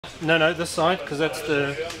No, this side, because that's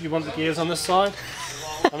the. You want the gears on this side.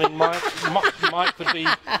 I mean, Mike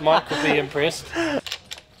would be impressed.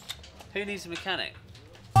 Who needs a mechanic?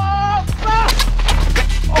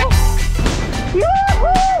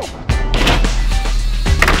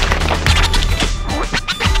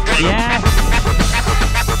 Yeah.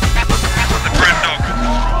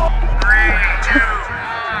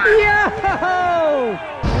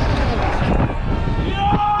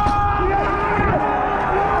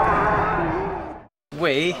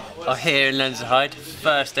 We are here in Lenzerheide,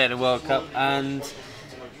 first day of the World Cup, and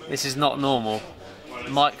this is not normal.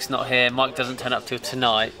 Mike's not here, Mike doesn't turn up till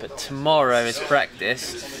tonight, but tomorrow is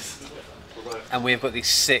practice, and we've got these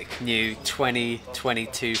sick new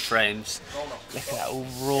 2022 frames. Look at that, all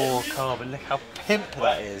raw carbon, look how pimp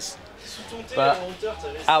that is. But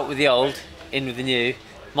out with the old, in with the new.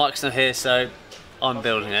 Mike's not here, so I'm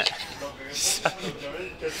building it. So,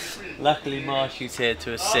 luckily Marshy's here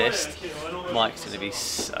to assist. Mike's going to be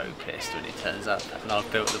so pissed when he turns up and I've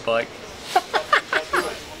built the bike.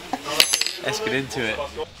 Let's get into it.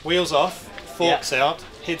 Wheels off, forks out,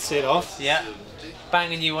 headset off. Yeah.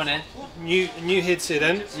 Bang a new one in. New headset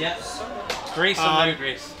in. Yeah. Grease or no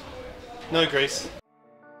grease? No grease.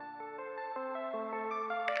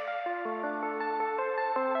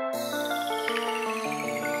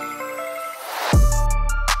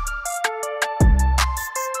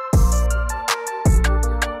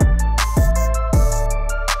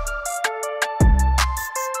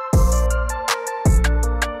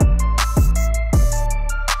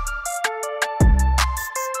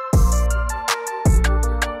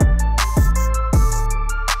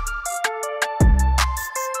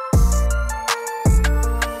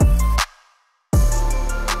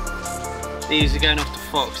 These are going off to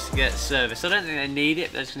Fox to get serviced. I don't think they need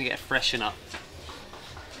it, they're just going to get a freshen up.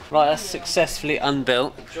 Right, that's successfully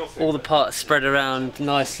unbuilt. All the parts spread around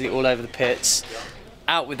nicely all over the pits.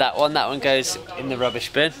 Out with that one goes in the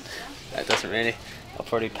rubbish bin. That doesn't really. I'll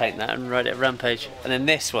probably paint that and ride it at Rampage. And then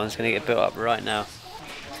this one's going to get built up right now.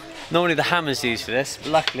 Normally the hammer's used for this,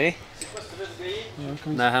 but luckily,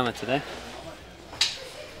 no hammer today.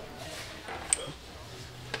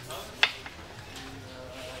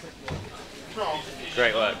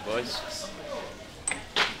 Great work, boys.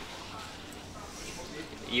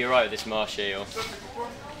 You right with this, Marshy, or?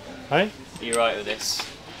 Hey? You right with this?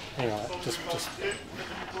 Anyway, just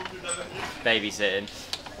Babysitting.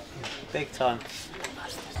 Big time.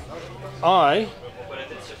 I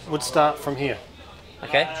would start from here.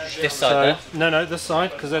 Okay, this side there. No, this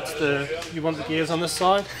side, because that's the. You want the gears on this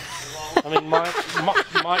side. I mean, Mike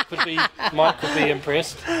would be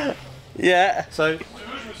impressed. Yeah. So,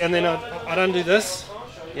 and then I'd undo this.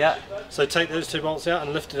 Yeah. So take those two bolts out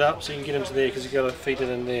and lift it up so you can get into there, because you've got to feed it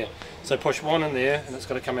in there. So push one in there and it's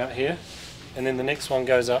got to come out here, and then the next one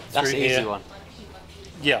goes up through here. That's the easy one.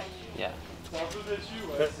 Yeah. Yeah.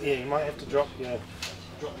 But yeah, you might have to drop your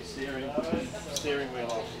steering wheel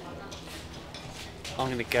off. I'm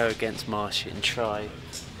going to go against Marshy and try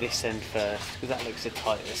this end first, because that looks the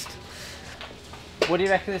tightest. What do you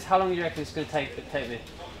reckon this? How long do you reckon it's going to take me?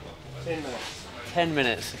 10 minutes. 10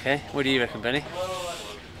 minutes, okay. What do you reckon, Benny?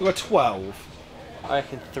 We've got 12. I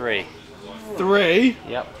reckon 3. 3?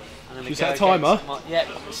 Yep. You set a timer? Yep,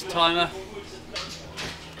 it's a timer.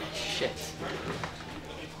 Shit.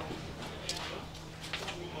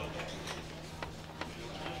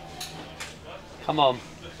 Come on.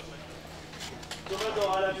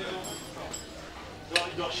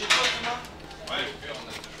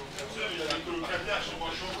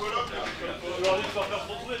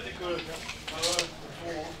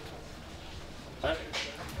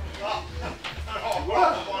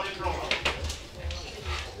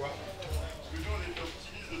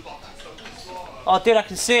 Oh dude, I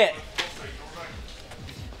can see it.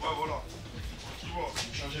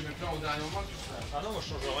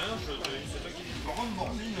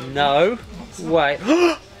 No way.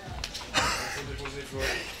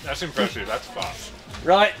 That's impressive, that's fast.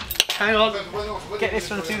 Right, hang on. Get this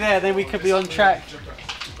one through there, then we could be on track.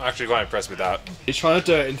 I'm actually quite impressed with that. He's trying to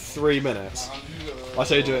do it in 3 minutes. I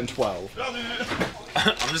say do it in 12.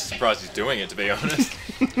 I'm just surprised he's doing it, to be honest.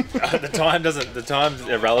 The time's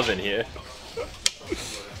irrelevant here.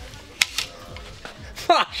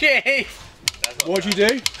 Fuck it! What'd you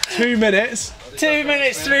do? 2 minutes? 2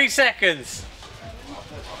 minutes, 3 seconds.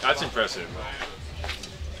 That's impressive.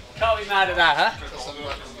 Can't be mad at that, huh?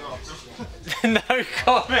 No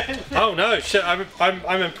comment. Oh no, shit!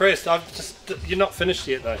 I'm impressed. You're not finished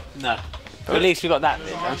yet though. No. But at least we got that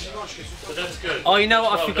bit done. So that's good. Oh, you know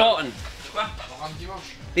what I've forgotten?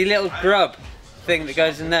 The little grub thing that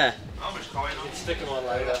goes in there. Stick them on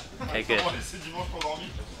later. Okay, good.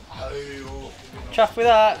 Chuff with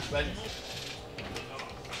that.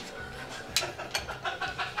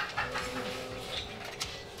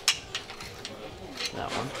 That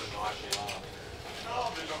one.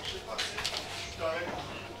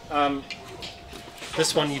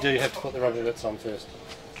 This one you do have to put the rubber bits on first.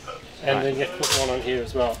 And then you have to put one on here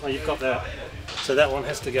as well. Oh, you've got that. So that one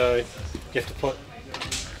has to go, you have to put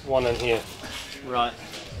one in here. Right.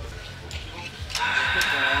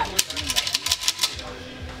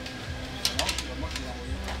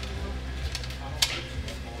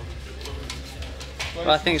 Well,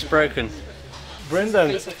 I think it's broken.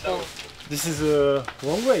 Brendan, this is the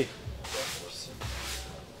wrong way.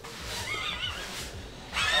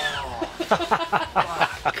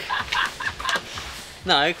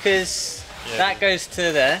 No, because that goes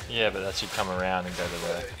to there. Yeah, but that should come around and go to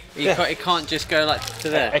there. It can't just go like to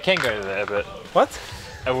there. It can go to there, but What?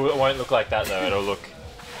 it won't look like that though. It'll look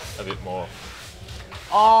a bit more.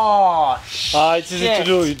 Oh, It's easy to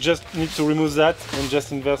do. You just need to remove that and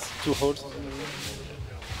just invert 2 holes.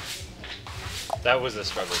 That was a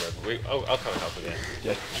struggle though. But I'll come and help again.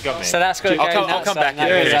 Yeah, you got me. so that's going to go I'll come back and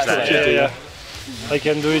here. that goes that side. Yeah. I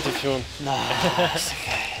can do it if you want. No, it's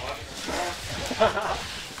okay.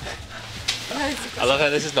 I love how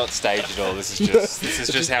this is not staged at all. This is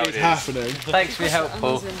just how it It's is. happening. Thanks for your help,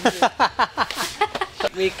 Paul.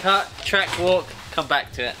 We cut, track walk, come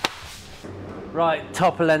back to it. Right,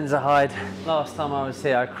 top of Lenzerheide. Last time I was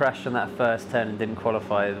here, I crashed on that first turn and didn't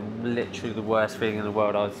qualify. Literally the worst feeling in the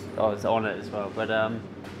world. I was on it as well. But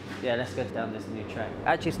yeah, let's go down this new track.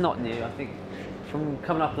 Actually, it's not new. I think from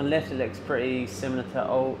coming up on the lift, it looks pretty similar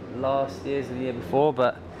to last year's or the year before.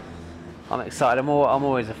 But I'm excited. I'm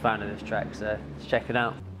always a fan of this track, so let's check it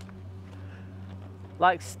out.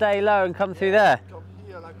 Like, stay low and come through there. Come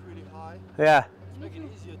here, like really high. Yeah. Make it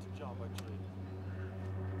easier to jump actually.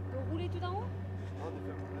 Rouler tout en haut?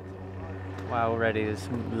 Wow, already there's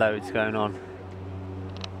loads going on.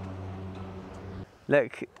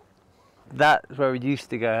 Look, that's where we used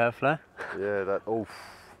to go, huh, Flo? Yeah,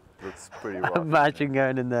 that's pretty rough. Imagine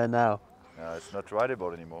going in there now. Yeah, it's not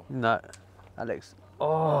rideable anymore. No, that looks.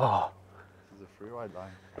 Oh, This is a free ride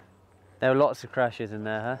line. there were lots of crashes in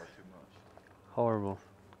there, huh? Horrible.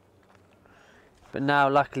 But now,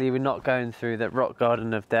 luckily, we're not going through that rock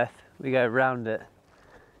garden of death. We go around it.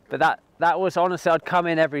 But that was honestly, I'd come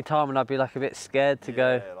in every time and I'd be like a bit scared to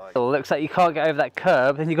go. like- It looks like you can't get over that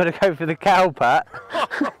curb, and you've got to go for the cow pat.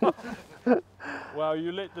 Well,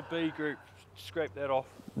 you let the B group scrape that off.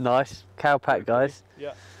 Nice cow pat, guys. Yeah.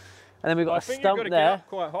 And then we've got I a think you've stump got to there. get up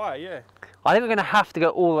quite high, yeah. I think we're going to have to go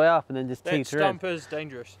all the way up and then just That teeter stump is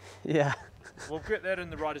dangerous. in. Yeah. We'll get that in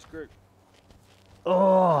the riders group.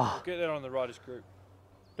 Oh Get that on the riders group.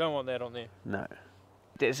 Don't want that on there. no.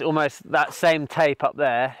 It's almost that same tape up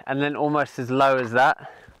there, and then almost as low as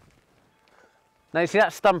that. Now you see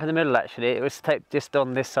that stump in the middle, actually, it was taped just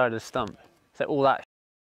on this side of the stump. So all that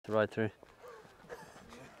to ride through.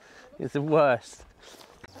 It's the worst.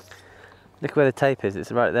 Look where the tape is,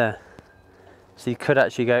 it's right there. So you could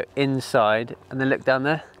actually go inside, and then look down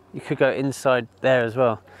there. You could go inside there as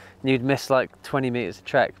well. And you'd miss like 20 metres of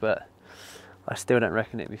track, but I still don't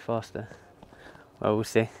reckon it'd be faster. Well, we'll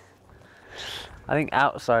see. I think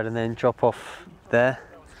outside and then drop off there,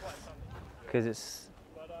 because it's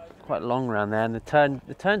quite long around there, and the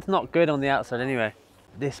turn's not good on the outside anyway.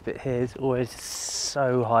 This bit here is always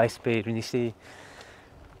so high speed when you see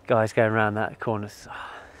guys going around that corner. It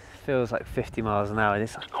feels like 50 miles an hour, and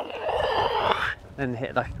it's like, and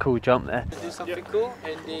hit like a cool jump there. Do something cool,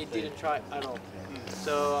 and they didn't try at all.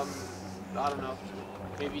 So I don't know.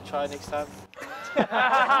 Maybe try next time.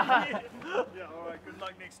 Yeah, alright, good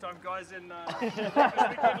luck next time, guys, and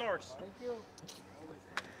Loris. Thank you.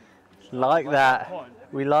 Like that.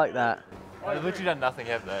 We like that. They've literally done nothing,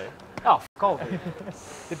 have they? Oh, f***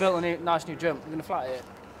 off. They built a nice new jump. We're gonna flat it.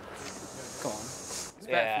 Come on. It's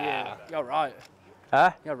better for you. You're right.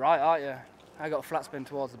 Huh? You're right, aren't you? I got a flat spin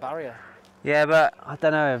towards the barrier. Yeah, but I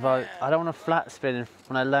don't know if I don't want to flat spin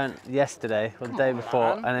when I learnt yesterday or the day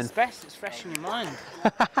before, Man, and it's then best. It's fresh in your mind.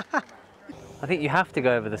 I think you have to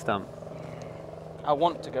go over the stump. I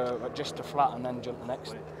want to go just to flat and then jump the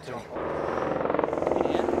next jump.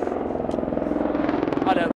 Yeah.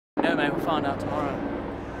 I don't know, mate. We'll find out tomorrow.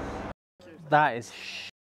 That is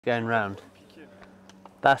going round.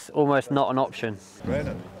 That's almost not an option.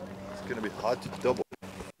 Brandon, it's going to be hard to double.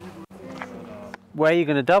 Where are you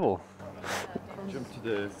going to double? Jump to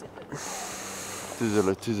the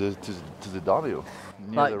W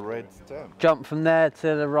near Like- the red stamp. Jump from there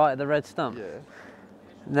to the right of the red stump. Yeah.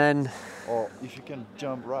 And then, Or if you can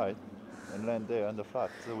jump right and land there on the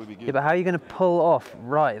flat, that would be good. yeah, but how are you going to pull off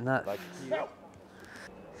right in that? Like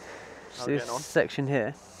See this section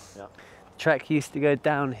here? Yeah. The track used to go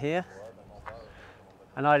down here,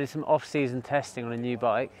 and I did some off-season testing on a new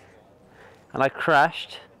bike, and I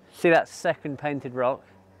crashed. See that second painted rock?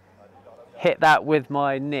 Hit that with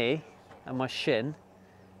my knee and my shin.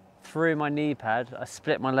 Through my knee pad, I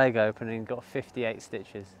split my leg open and got 58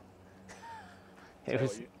 stitches. It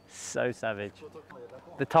was so savage.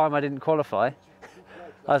 The time I didn't qualify,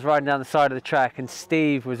 I was riding down the side of the track and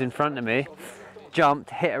Steve was in front of me,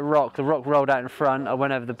 jumped, hit a rock, the rock rolled out in front, I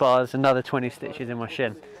went over the bars, another 20 stitches in my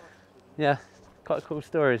shin. Yeah, quite cool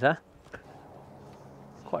stories, huh?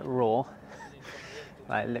 Quite raw.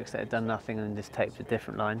 Like, it looks like it's done nothing and just taped a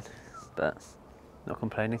different line, but not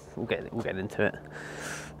complaining. We'll get into it.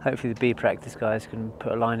 Hopefully the B practice guys can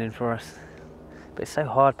put a line in for us. But it's so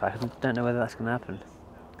hard pack, I don't know whether that's going to happen.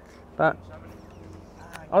 But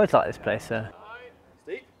I always like this place, so.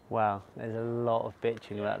 Wow, there's a lot of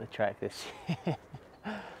bitching about the track this year.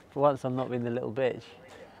 For once I'm not being the little bitch.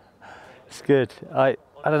 It's good. I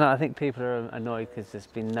don't know, I think people are annoyed because there's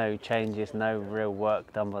been no changes, no real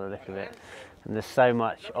work done by the look of it. And there's so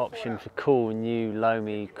much option for cool, new,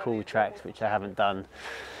 loamy, cool tracks, which I haven't done.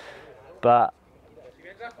 But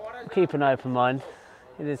keep an open mind.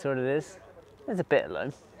 It is what it is. There's a bit of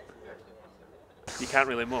loam. You can't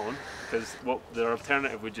really moan, because their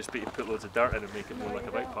alternative would just be to put loads of dirt in and make it more like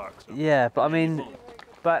a bike park. So. Yeah, but I mean,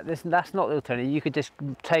 that's not the alternative. You could just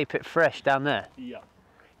tape it fresh down there. Yeah.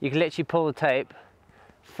 You can literally pull the tape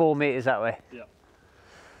 4 meters that way. Yeah.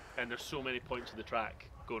 And there's so many points of the track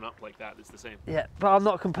going up like that, it's the same. Yeah, but I'm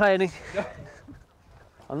not complaining.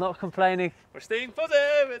 I'm not complaining. We're staying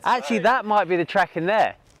positive. Actually, that might be the track in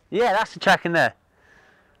there. Yeah, that's the track in there.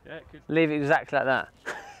 Yeah, it could. Leave it exactly like that.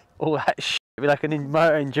 All that shit would be like an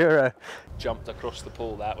motor enduro. Jumped across the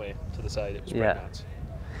pole that way to the side. It was Yeah. nuts.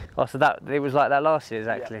 Oh, so it was like that last year,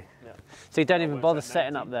 exactly. Yeah. So you don't even bother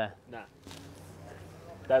setting up there. Nah.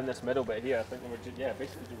 Down this middle bit here, I think they were just,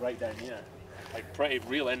 basically right down here. Like pretty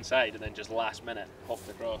real inside, and then just last minute hopped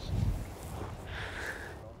across.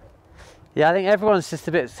 Yeah, I think everyone's just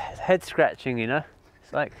a bit head scratching, you know?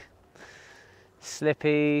 It's like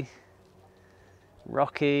slippy,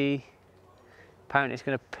 rocky. Apparently it's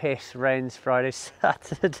going to piss, rains Friday,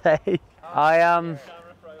 Saturday. I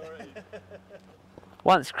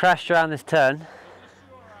once crashed around this turn,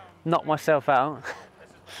 knocked myself out,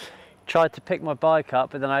 tried to pick my bike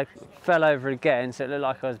up, but then I fell over again, so it looked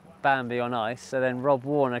like I was Bambi on ice. So then Rob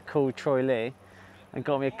Warner called Troy Lee and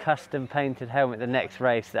got me a custom painted helmet the next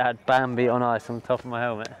race that had Bambi on ice on the top of my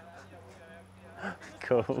helmet.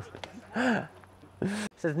 Cool. So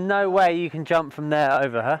there's no way you can jump from there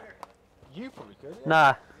over, huh? You probably could. Yeah.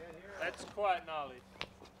 Nah. That's quite gnarly.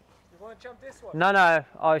 You want to jump this one? No,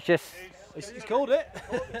 I was just... He's called it.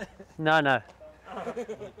 No.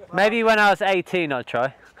 Maybe when I was 18 I'd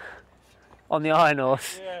try. On the Iron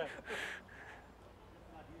Horse. Yeah.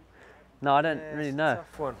 No, I don't really know.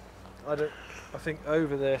 Tough one. I think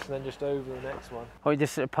over this and then just over the next one. Or you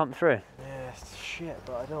just sort of pump through? Yeah, it's shit,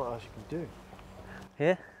 but I don't know what else you can do.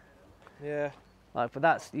 Here? Yeah. Like,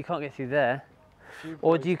 but you can't get through there.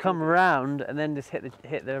 Or do you come around and then just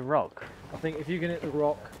hit the rock? I think if you can hit the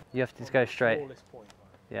rock, you have to just go straight. smallest point.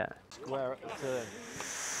 Yeah. Square at the turn.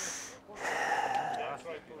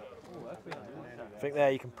 I think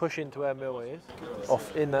there you can push into where Millway is,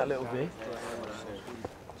 off in that little V.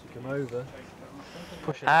 So you come over,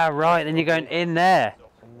 push it. Ah, right, then you're going in there.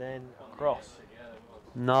 And then across.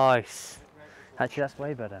 Nice. Actually, that's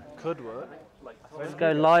way better. Could work. Let's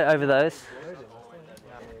go light over those.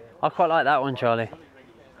 I quite like that one, Charlie.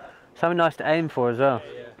 Something nice to aim for as well.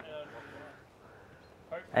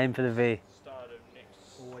 Aim for the V.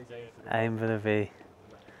 Aim for the V.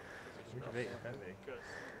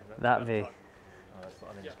 That V.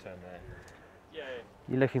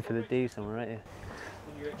 You're looking for the D somewhere, aren't you?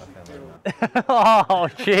 Oh,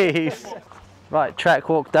 jeez. Right, track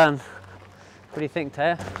walk done. What do you think,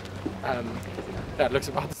 Taya? That looks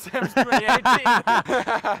about the same as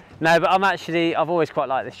 2018. No, but I've always quite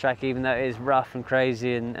liked this track, even though it is rough and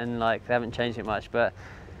crazy and like they haven't changed it much. But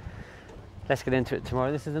let's get into it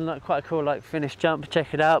tomorrow. This is quite a cool like finish jump.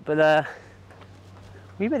 Check it out. But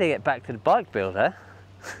we better get back to the bike build, huh?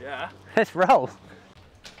 Yeah. Let's roll.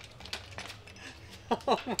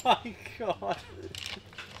 Oh my god.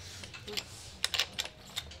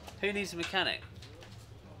 Who needs a mechanic?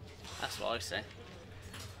 That's what I say.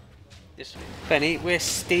 Benny, we're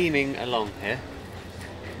steaming along here.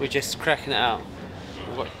 We're just cracking it out.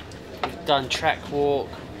 We've done track walk,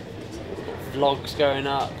 vlogs going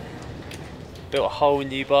up, built a whole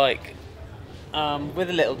new bike, with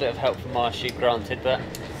a little bit of help from Marshy, granted, but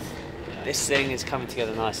this thing is coming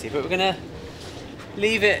together nicely. But we're gonna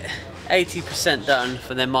leave it 80% done,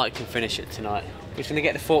 for then Mike can finish it tonight. We're just going to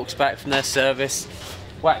get the forks back from their service,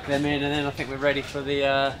 whack them in, and then I think we're ready for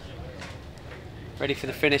the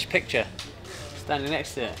finished picture. Standing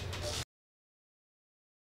next to it.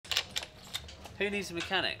 Who needs a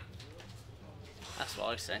mechanic? That's what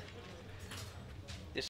I say.